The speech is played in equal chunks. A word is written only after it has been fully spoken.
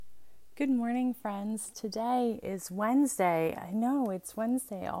Good morning, friends. Today is Wednesday. I know it's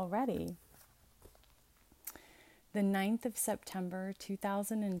Wednesday already. The 9th of September,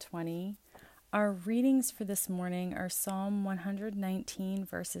 2020. Our readings for this morning are Psalm 119,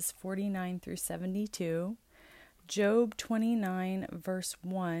 verses 49 through 72, Job 29, verse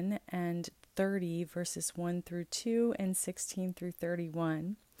 1, and 30, verses 1 through 2, and 16 through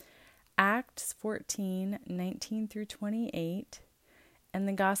 31, Acts 14, 19 through 28, and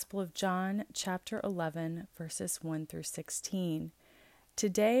the Gospel of John, chapter 11, verses 1 through 16.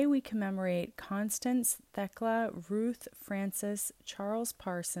 Today we commemorate Constance Thekla, Ruth Francis, Charles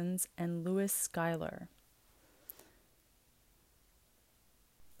Parsons, and Louis Schuyler.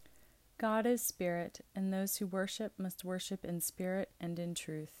 God is spirit, and those who worship must worship in spirit and in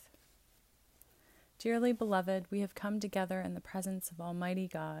truth. Dearly beloved, we have come together in the presence of Almighty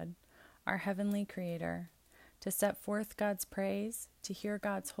God, our heavenly Creator, to set forth God's praise, to hear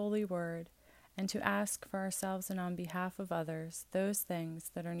God's holy word, and to ask for ourselves and on behalf of others those things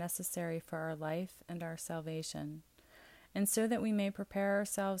that are necessary for our life and our salvation. And so that we may prepare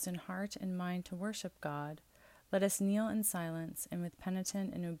ourselves in heart and mind to worship God, let us kneel in silence and with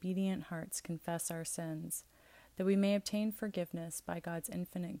penitent and obedient hearts confess our sins, that we may obtain forgiveness by God's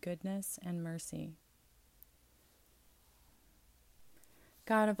infinite goodness and mercy.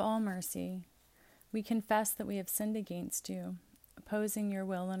 God of all mercy, we confess that we have sinned against you, opposing your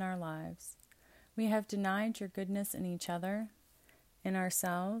will in our lives. We have denied your goodness in each other, in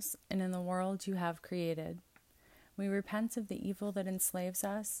ourselves, and in the world you have created. We repent of the evil that enslaves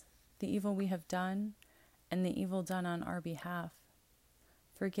us, the evil we have done, and the evil done on our behalf.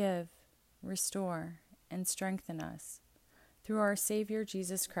 Forgive, restore, and strengthen us through our Savior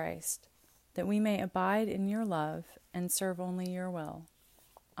Jesus Christ, that we may abide in your love and serve only your will.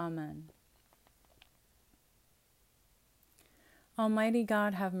 Amen. Almighty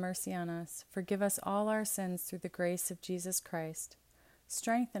God, have mercy on us. Forgive us all our sins through the grace of Jesus Christ.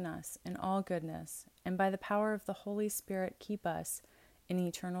 Strengthen us in all goodness, and by the power of the Holy Spirit keep us in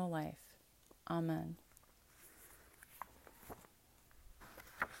eternal life. Amen.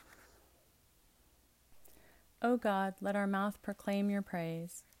 O God, let our mouth proclaim your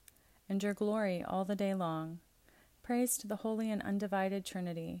praise, and your glory all the day long. Praise to the holy and undivided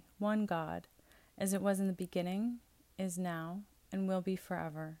Trinity, one God, as it was in the beginning, is now, and will be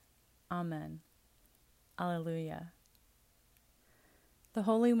forever. Amen. Alleluia. The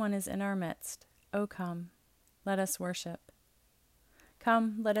Holy One is in our midst. O come, let us worship.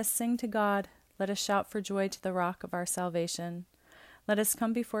 Come, let us sing to God. Let us shout for joy to the rock of our salvation. Let us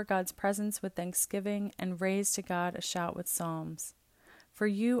come before God's presence with thanksgiving and raise to God a shout with psalms. For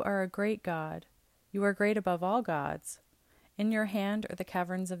you are a great God. You are great above all gods. In your hand are the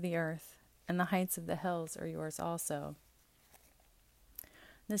caverns of the earth, and the heights of the hills are yours also.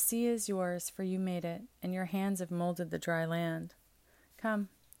 The sea is yours, for you made it, and your hands have molded the dry land. Come,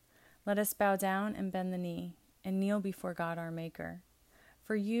 let us bow down and bend the knee, and kneel before God our Maker.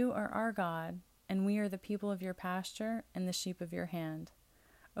 For you are our God, and we are the people of your pasture and the sheep of your hand.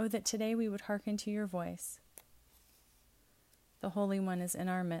 Oh, that today we would hearken to your voice. The Holy One is in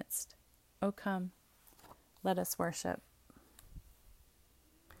our midst. O come, let us worship.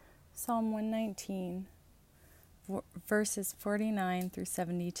 Psalm 119. Verses 49 through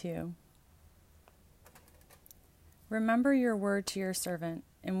 72. Remember your word to your servant,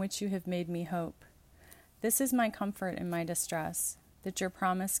 in which you have made me hope. This is my comfort in my distress, that your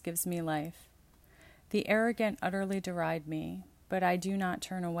promise gives me life. The arrogant utterly deride me, but I do not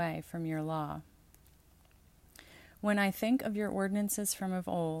turn away from your law. When I think of your ordinances from of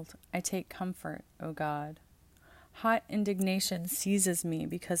old, I take comfort, O God. Hot indignation seizes me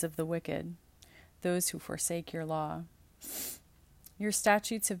because of the wicked, those who forsake your law. Your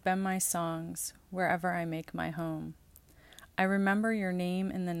statutes have been my songs, wherever I make my home. I remember your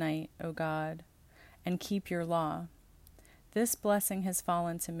name in the night, O God, and keep your law. This blessing has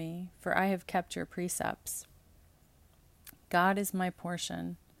fallen to me, for I have kept your precepts. God is my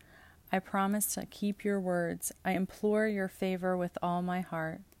portion. I promise to keep your words. I implore your favor with all my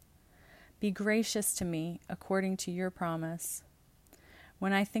heart. Be gracious to me according to your promise.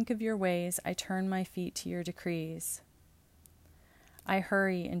 When I think of your ways, I turn my feet to your decrees. I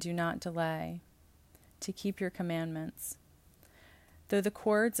hurry and do not delay to keep your commandments. Though the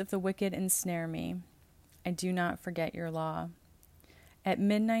cords of the wicked ensnare me, I do not forget your law. At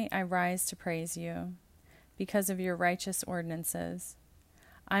midnight I rise to praise you, because of your righteous ordinances.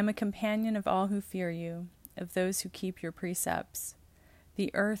 I am a companion of all who fear you, of those who keep your precepts.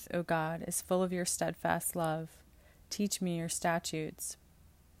 The earth, O God, is full of your steadfast love. Teach me your statutes.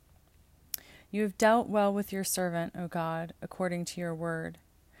 You have dealt well with your servant, O God, according to your word.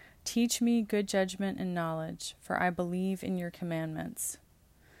 Teach me good judgment and knowledge, for I believe in your commandments.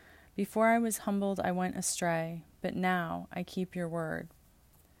 Before I was humbled, I went astray, but now I keep your word.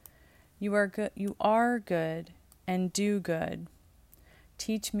 You are good and do good.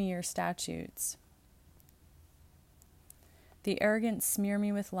 Teach me your statutes. The arrogant smear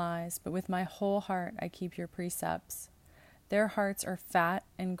me with lies, but with my whole heart I keep your precepts. Their hearts are fat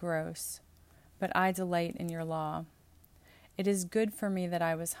and gross, but I delight in your law. It is good for me that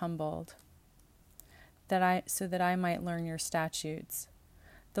I was humbled, so that I might learn your statutes.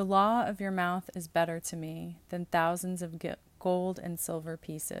 The law of your mouth is better to me than thousands of gold and silver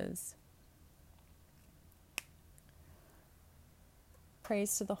pieces.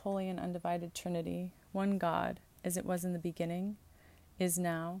 Praise to the Holy and Undivided Trinity, one God, as it was in the beginning, is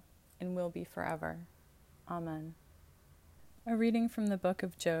now, and will be forever. Amen. A reading from the book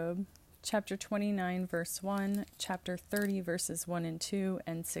of Job, chapter 29, verse 1, chapter 30, verses 1 and 2,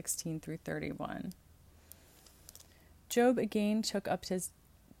 and 16 through 31. Job again took up his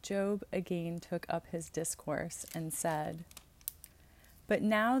discourse and said, But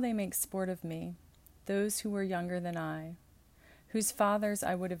now they make sport of me, those who were younger than I, whose fathers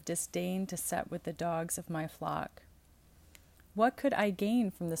I would have disdained to set with the dogs of my flock. What could I gain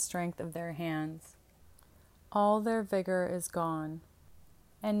from the strength of their hands? All their vigor is gone.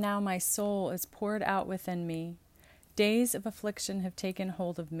 And now my soul is poured out within me. Days of affliction have taken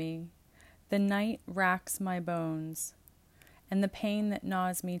hold of me. The night racks my bones, and the pain that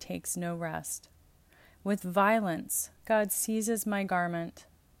gnaws me takes no rest. With violence, God seizes my garment.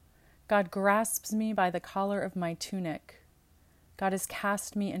 God grasps me by the collar of my tunic. God has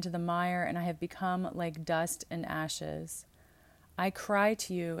cast me into the mire, and I have become like dust and ashes. I cry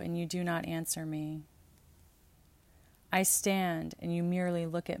to you, and you do not answer me. I stand, and you merely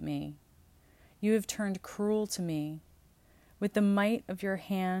look at me. You have turned cruel to me. With the might of your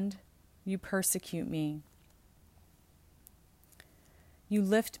hand, you persecute me. You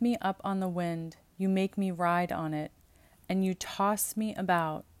lift me up on the wind, you make me ride on it, and you toss me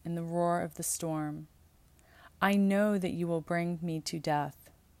about in the roar of the storm. I know that you will bring me to death,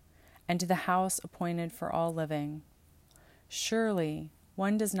 and to the house appointed for all living. Surely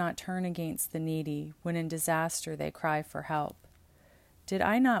one does not turn against the needy when in disaster they cry for help. Did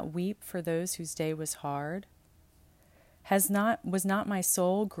I not weep for those whose day was hard? Was not my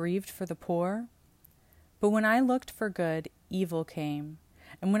soul grieved for the poor? But when I looked for good, evil came,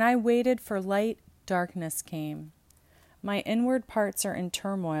 and when I waited for light, darkness came. My inward parts are in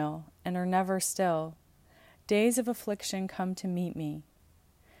turmoil and are never still. Days of affliction come to meet me.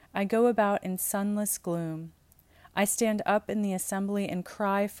 I go about in sunless gloom. I stand up in the assembly and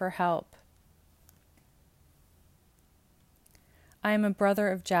cry for help. I am a brother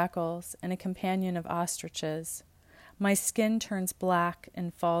of jackals and a companion of ostriches. My skin turns black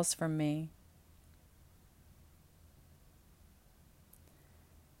and falls from me,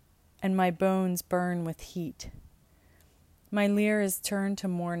 and my bones burn with heat. My lyre is turned to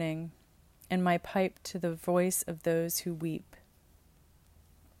mourning, and my pipe to the voice of those who weep.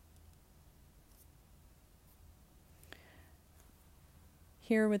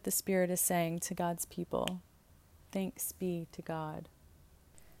 Hear what the Spirit is saying to God's people. Thanks be to God.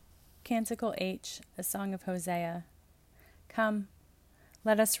 Canticle H, a song of Hosea. Come,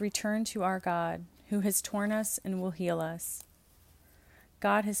 let us return to our God, who has torn us and will heal us.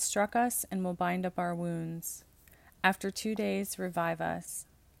 God has struck us and will bind up our wounds. After 2 days, revive us.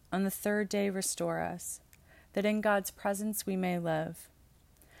 On the 3rd day, restore us, that in God's presence we may live.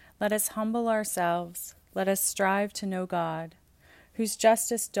 Let us humble ourselves. Let us strive to know God, whose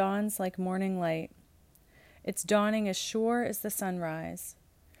justice dawns like morning light. Its dawning as sure as the sunrise.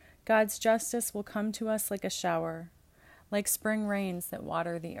 God's justice will come to us like a shower, like spring rains that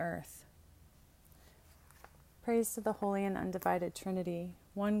water the earth. Praise to the Holy and Undivided Trinity,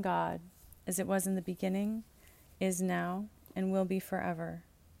 one God, as it was in the beginning, is now, and will be forever.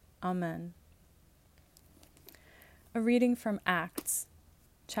 Amen. A reading from Acts,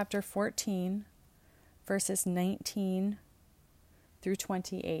 chapter 14, verses 19 through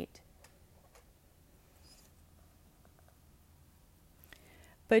 28.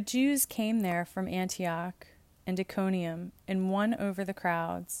 But Jews came there from Antioch and Iconium and won over the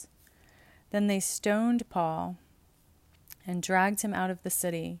crowds. Then they stoned Paul and dragged him out of the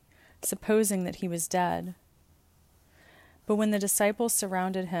city, supposing that he was dead. But when the disciples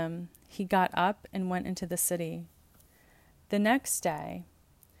surrounded him, he got up and went into the city. The next day,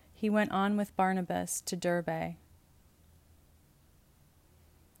 he went on with Barnabas to Derbe.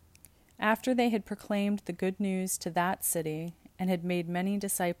 After they had proclaimed the good news to that city and had made many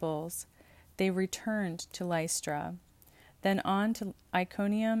disciples, they returned to Lystra. then on to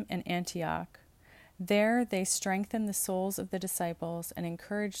Iconium and Antioch. There they strengthened the souls of the disciples and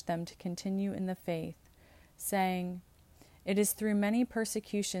encouraged them to continue in the faith, saying, "It is through many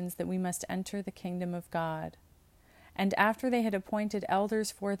persecutions that we must enter the kingdom of God." And after they had appointed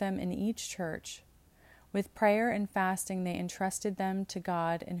elders for them in each church, with prayer and fasting they entrusted them to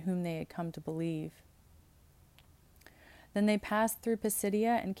God in whom they had come to believe. Then they passed through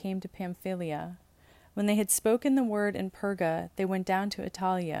Pisidia and came to Pamphylia. When they had spoken the word in Perga, they went down to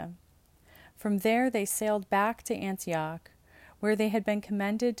Italia. From there they sailed back to Antioch, where they had been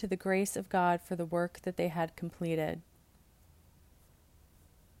commended to the grace of God for the work that they had completed.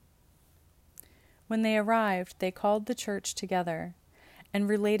 When they arrived, they called the church together and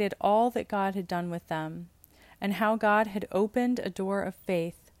related all that God had done with them, and how God had opened a door of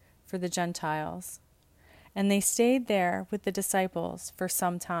faith for the Gentiles. And they stayed there with the disciples for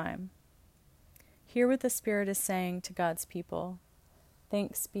some time. Hear what the Spirit is saying to God's people.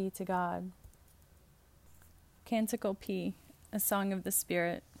 Thanks be to God. Canticle P, a song of the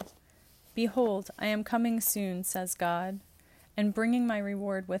Spirit. Behold, I am coming soon, says God, and bringing my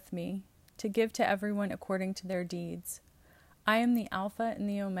reward with me, to give to everyone according to their deeds. I am the Alpha and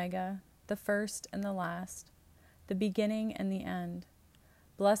the Omega, the first and the last, the beginning and the end.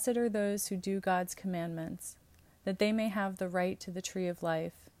 Blessed are those who do God's commandments, that they may have the right to the tree of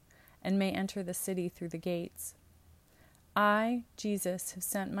life, and may enter the city through the gates. I, Jesus, have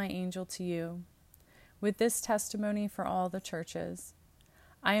sent my angel to you, with this testimony for all the churches.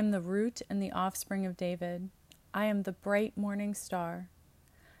 I am the root and the offspring of David. I am the bright morning star.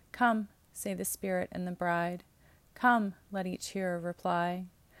 Come, say the Spirit and the bride. Come, let each hearer reply.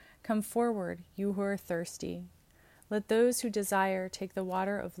 Come forward, you who are thirsty. Let those who desire take the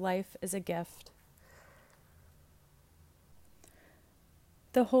water of life as a gift.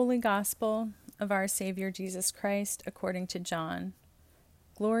 The Holy Gospel of our Savior Jesus Christ according to John.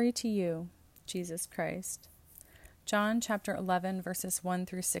 Glory to you, Jesus Christ. John chapter 11, verses 1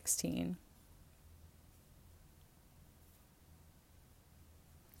 through 16.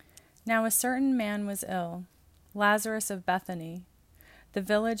 Now a certain man was ill, Lazarus of Bethany, the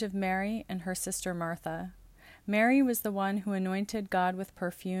village of Mary and her sister Martha. Mary was the one who anointed God with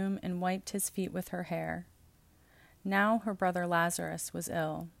perfume and wiped his feet with her hair. Now her brother Lazarus was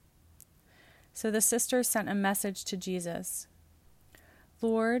ill. So the sisters sent a message to Jesus.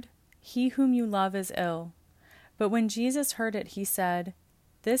 Lord, he whom you love is ill. But when Jesus heard it, he said,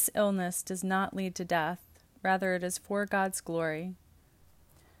 This illness does not lead to death. Rather, it is for God's glory.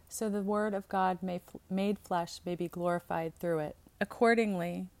 So the word of God made flesh may be glorified through it.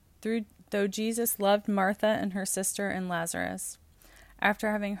 Accordingly, though Jesus loved Martha and her sister and Lazarus,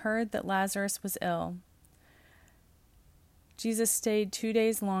 after having heard that Lazarus was ill, Jesus stayed 2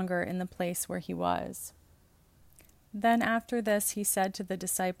 days longer in the place where he was. Then after this he said to the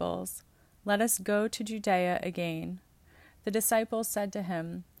disciples, Let us go to Judea again. The disciples said to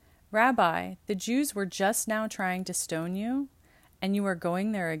him, Rabbi, the Jews were just now trying to stone you, and you are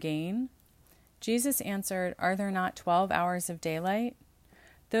going there again? Jesus answered, Are there not 12 hours of daylight?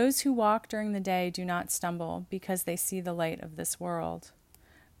 Those who walk during the day do not stumble, because they see the light of this world.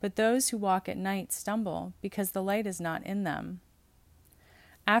 But those who walk at night stumble, because the light is not in them.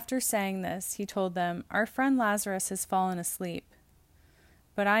 After saying this, he told them, Our friend Lazarus has fallen asleep,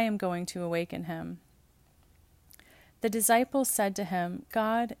 but I am going to awaken him. The disciples said to him,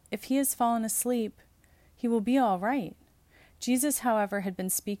 God, if he has fallen asleep, he will be all right. Jesus, however, had been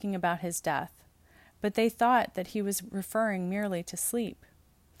speaking about his death, but they thought that he was referring merely to sleep.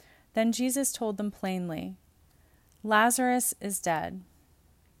 Then Jesus told them plainly, Lazarus is dead.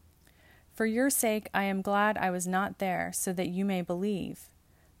 For your sake I am glad I was not there, so that you may believe.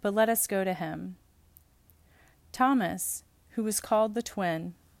 But let us go to him. Thomas, who was called the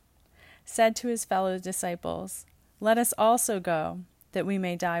twin, said to his fellow disciples, Let us also go, that we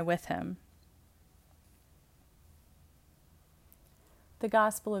may die with him. The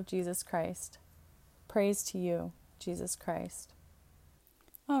Gospel of Jesus Christ. Praise to you, Jesus Christ.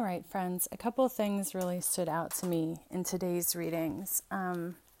 All right, friends, a couple of things really stood out to me in today's readings.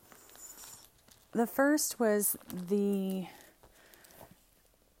 The first was the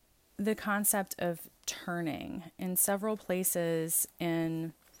concept of turning. In several places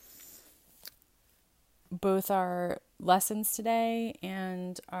in both our lessons today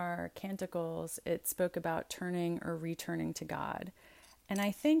and our canticles, it spoke about turning or returning to God. And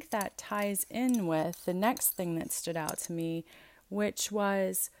I think that ties in with the next thing that stood out to me, which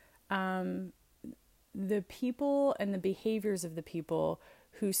was the people and the behaviors of the people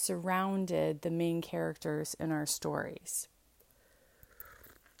who surrounded the main characters in our stories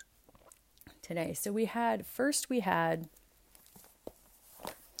today. So we had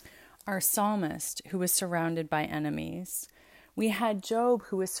our psalmist who was surrounded by enemies. We had Job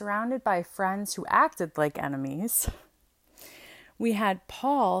who was surrounded by friends who acted like enemies. We had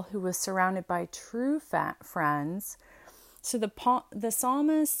Paul who was surrounded by true friends. So the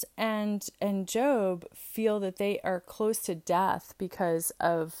psalmist and Job feel that they are close to death because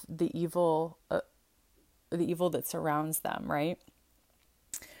of the evil that surrounds them, right?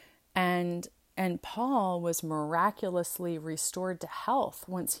 And Paul was miraculously restored to health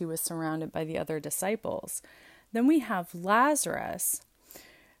once he was surrounded by the other disciples. Then we have Lazarus,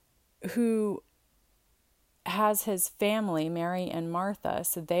 who has his family, Mary and Martha,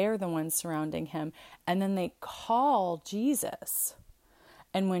 so they are the ones surrounding him. And then they call Jesus.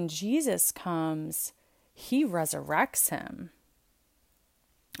 And when Jesus comes, he resurrects him.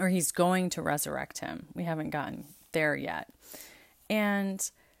 Or he's going to resurrect him. We haven't gotten there yet. And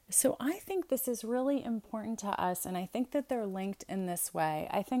so I think this is really important to us, and I think that they're linked in this way.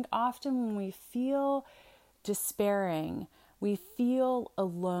 I think often when we feel despairing, we feel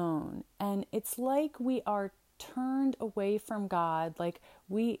alone, and it's like we are turned away from God, like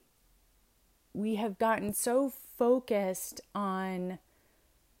we have gotten so focused on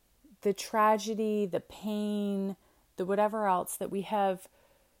the tragedy, the pain, the whatever else that we have,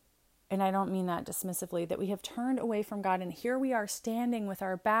 and I don't mean that dismissively, that we have turned away from God, and here we are standing with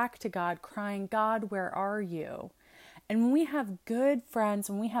our back to God, crying, God, where are you? And when we have good friends,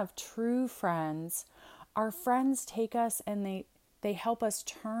 when we have true friends, our friends take us and they help us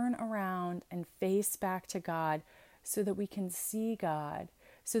turn around and face back to God so that we can see God,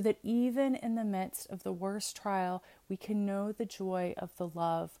 so that even in the midst of the worst trial, we can know the joy of the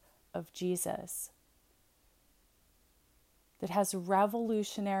love of Jesus that has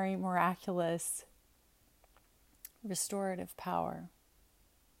revolutionary, miraculous, restorative power.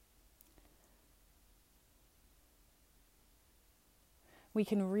 We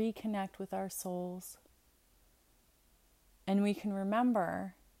can reconnect with our souls, and we can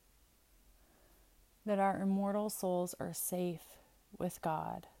remember that our immortal souls are safe with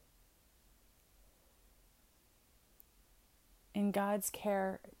God. In God's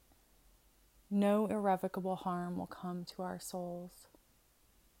care, no irrevocable harm will come to our souls.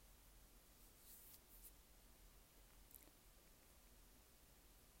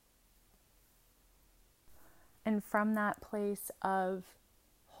 And from that place of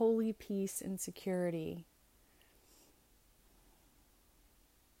holy peace and security,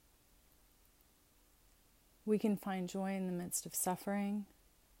 we can find joy in the midst of suffering.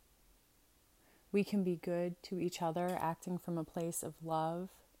 We can be good to each other, acting from a place of love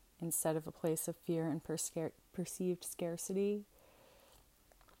instead of a place of fear and perceived scarcity.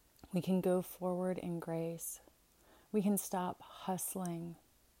 We can go forward in grace. We can stop hustling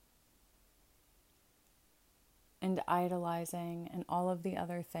and idolizing and all of the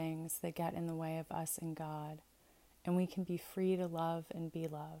other things that get in the way of us and God. And we can be free to love and be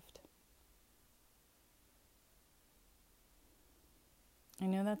loved. I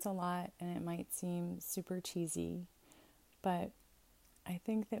know that's a lot and it might seem super cheesy, but I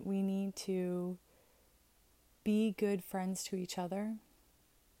think that we need to be good friends to each other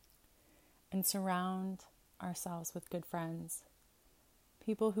and surround ourselves with good friends.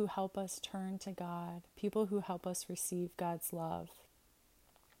 People who help us turn to God, people who help us receive God's love.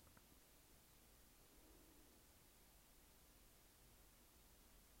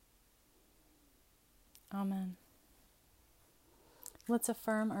 Amen. Let's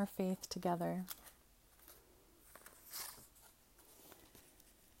affirm our faith together.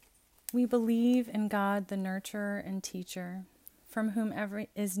 We believe in God, the nurturer and teacher, from whom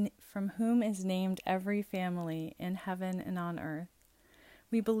is named every family in heaven and on earth.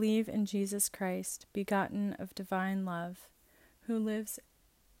 We believe in Jesus Christ, begotten of divine love, who lives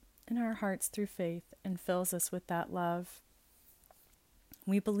in our hearts through faith and fills us with that love.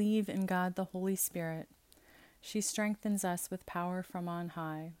 We believe in God, the Holy Spirit. She strengthens us with power from on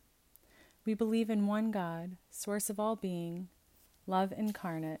high. We believe in one God, source of all being, love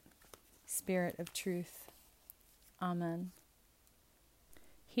incarnate, Spirit of truth. Amen.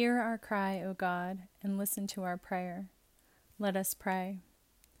 Hear our cry, O God, and listen to our prayer. Let us pray.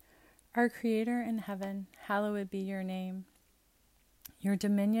 Our Creator in heaven, hallowed be your name. Your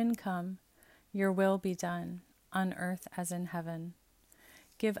dominion come, your will be done, on earth as in heaven.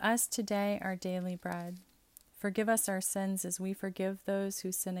 Give us today our daily bread. Forgive us our sins as we forgive those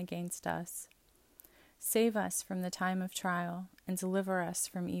who sin against us. Save us from the time of trial and deliver us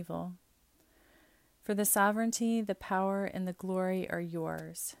from evil. For the sovereignty, the power, and the glory are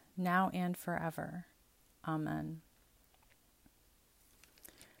yours, now and forever. Amen.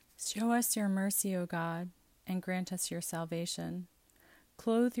 Show us your mercy, O God, and grant us your salvation.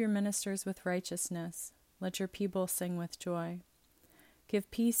 Clothe your ministers with righteousness. Let your people sing with joy.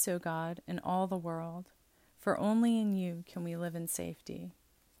 Give peace, O God, in all the world, for only in you can we live in safety.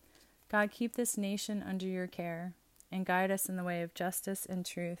 God, keep this nation under your care, and guide us in the way of justice and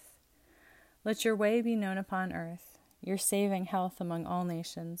truth. Let your way be known upon earth, your saving health among all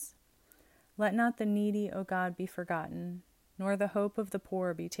nations. Let not the needy, O God, be forgotten, nor the hope of the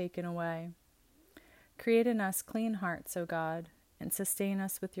poor be taken away. Create in us clean hearts, O God, and sustain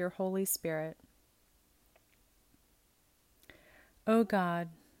us with your Holy Spirit. O God,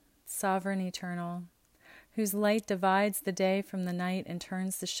 sovereign eternal, whose light divides the day from the night and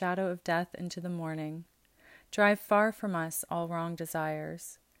turns the shadow of death into the morning, drive far from us all wrong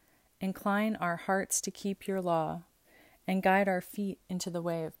desires. Incline our hearts to keep your law, and guide our feet into the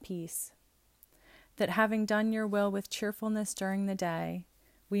way of peace. That having done your will with cheerfulness during the day,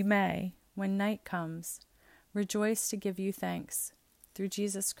 we may, when night comes, rejoice to give you thanks. Through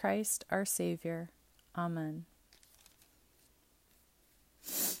Jesus Christ, our Savior. Amen.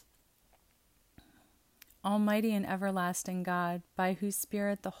 Almighty and everlasting God, by whose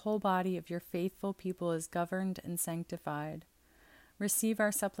Spirit the whole body of your faithful people is governed and sanctified, receive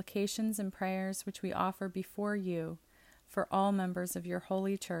our supplications and prayers which we offer before you for all members of your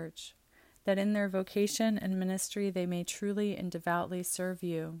holy church, that in their vocation and ministry they may truly and devoutly serve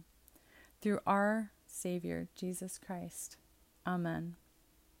you. Through our Savior, Jesus Christ. Amen.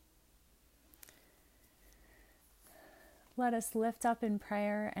 Let us lift up in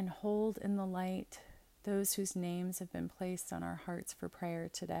prayer and hold in the light those whose names have been placed on our hearts for prayer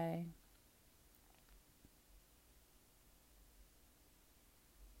today.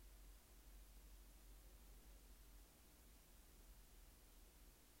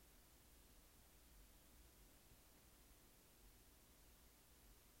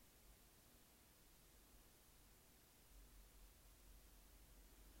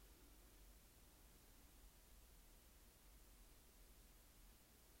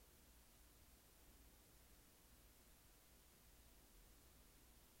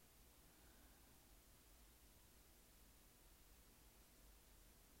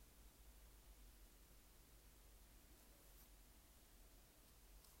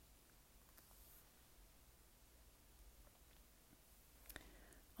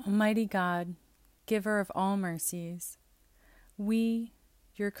 Almighty God, giver of all mercies, we,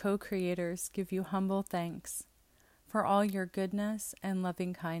 your co-creators, give you humble thanks for all your goodness and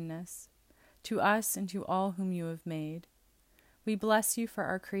loving kindness to us and to all whom you have made. We bless you for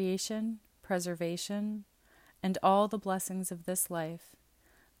our creation, preservation, and all the blessings of this life,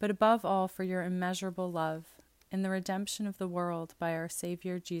 but above all for your immeasurable love in the redemption of the world by our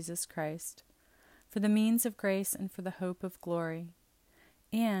Savior Jesus Christ, for the means of grace and for the hope of glory.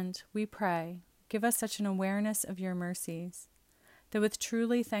 And, we pray, give us such an awareness of your mercies, that with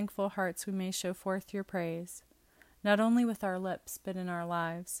truly thankful hearts we may show forth your praise, not only with our lips, but in our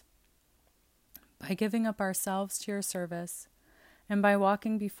lives, by giving up ourselves to your service, and by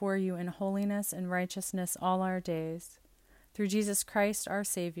walking before you in holiness and righteousness all our days, through Jesus Christ our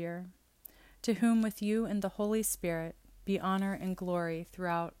Savior, to whom with you and the Holy Spirit be honor and glory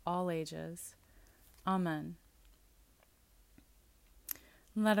throughout all ages. Amen.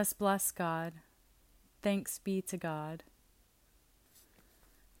 Let us bless God. Thanks be to God.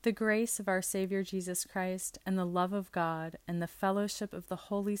 The grace of our Savior Jesus Christ and the love of God and the fellowship of the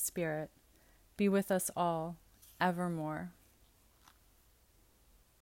Holy Spirit be with us all evermore.